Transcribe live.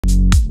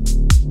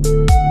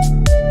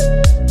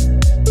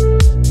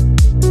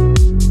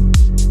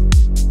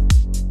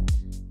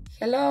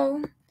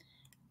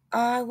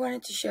I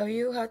wanted to show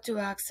you how to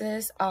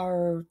access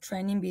our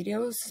training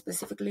videos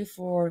specifically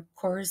for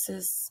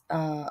courses.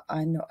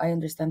 I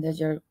understand that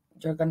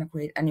you're gonna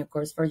create a new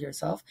course for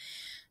yourself.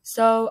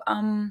 So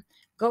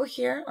go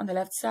here on the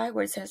left side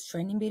where it says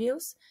training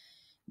videos.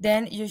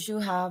 Then you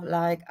should have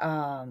like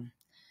a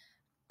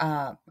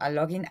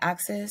login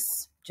access.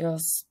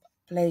 Just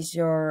place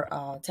your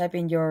type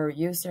in your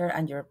user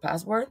and your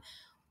password.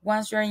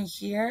 Once you're in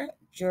here,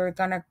 you're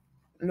gonna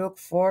look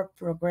for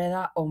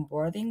Progreda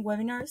onboarding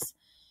webinars.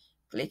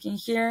 Click in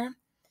here,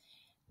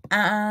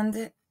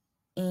 and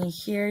in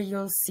here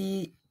you'll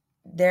see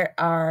there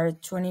are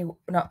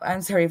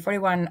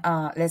 41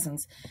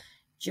 lessons.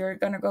 You're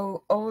gonna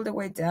go all the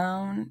way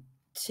down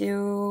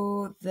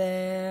to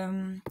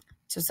the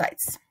to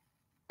sites,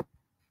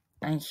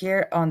 and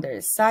here under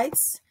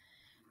sites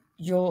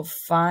you'll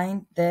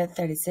find the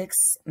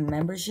 36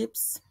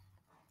 memberships,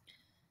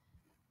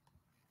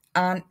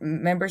 and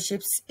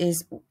memberships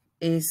is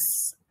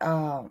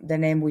the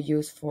name we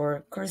use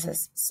for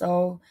courses.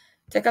 So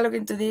take a look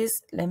into this.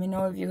 Let me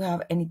know if you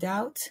have any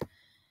doubt,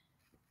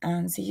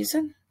 and see you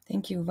soon.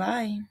 Thank you.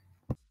 Bye.